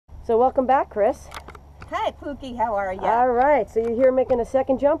So welcome back, Chris. Hi, Pookie. How are you? All right. So you're here making a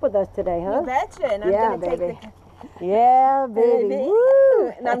second jump with us today, huh? You betcha. And I'm Yeah, gonna baby. take Yeah, baby. Woo!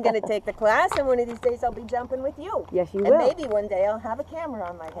 and I'm going to take the class, and one of these days I'll be jumping with you. Yes, you and will. Maybe one day I'll have a camera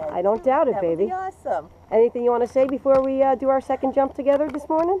on my head. I don't doubt it, that baby. That would be awesome. Anything you want to say before we do our second jump together this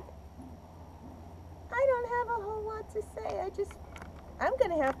morning? I don't have a whole lot to say. I'm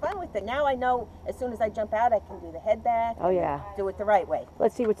going to have fun with it. Now I know as soon as I jump out, I can do the head back. Oh, yeah. Do it the right way.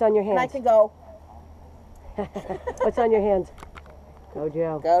 Let's see what's on your hands. And I can go. What's on your hands? Go,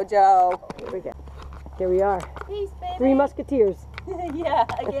 Joe. Go, Joe. Here we go. Here we are. Peace, baby. Three Musketeers. Yeah,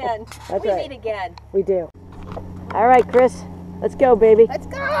 again. That's we right. meet again. We do. All right, Chris. Let's go, baby. Let's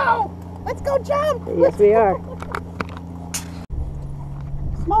go. Let's go jump. Yes, we are.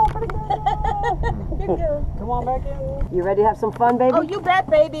 Small, pretty good. Good girl. Come on back in. You ready to have some fun, baby? Oh, you bet,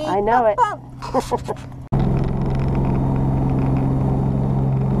 baby. I know it.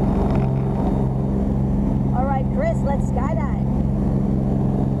 All right, Chris, let's skydive.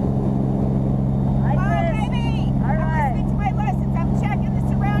 Hi, Chris. Baby. All right. I'm listening to my lessons. I'm checking the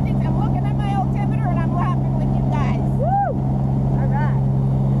surroundings. I'm looking at my altimeter, and I'm laughing with you guys. Woo! All right.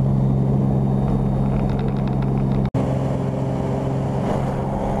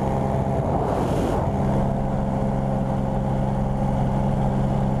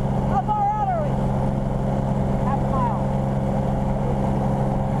 How far out are we? Half a mile.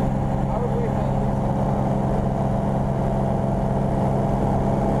 I would wait for at least.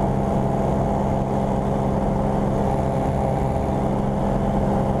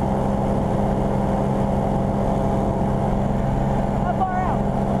 How far out?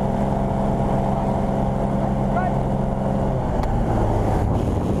 Right.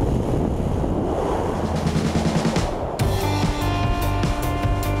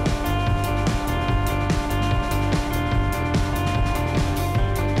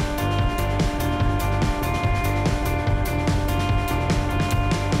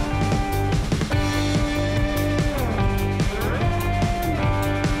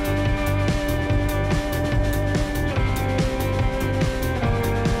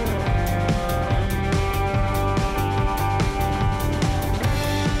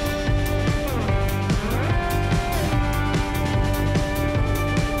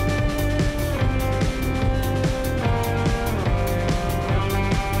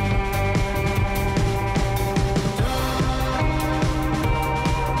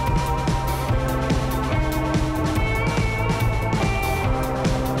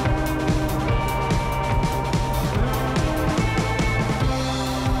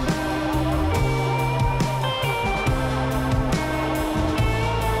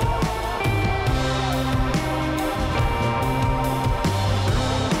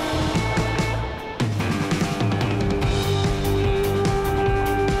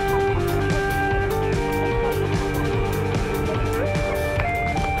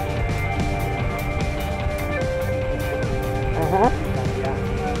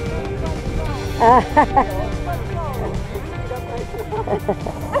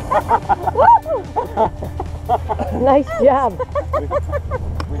 Nice job.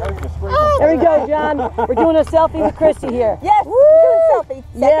 We have to spray. There we go, John. We're doing a selfie with Chrissy here. Yes, we're doing selfie.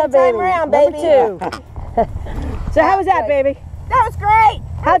 Yeah, Second baby. time around, Number baby. 2. So how was that, baby? That was great.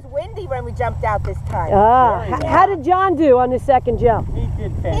 It was windy when we jumped out this time. How did John do on the second jump? He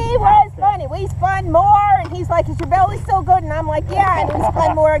did fantastic. He was funny. We spun more, and he's like, "Is your belly still good?" And I'm like, "Yeah." And we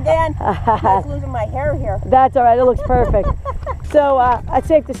spun more again. I was losing my hair here. That's all right. It looks perfect. So it's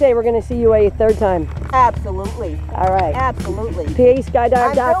safe to say we're going to see you a third time. Absolutely. All right. Absolutely.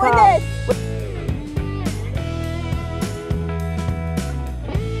 PASkydive.com. I'm doing this.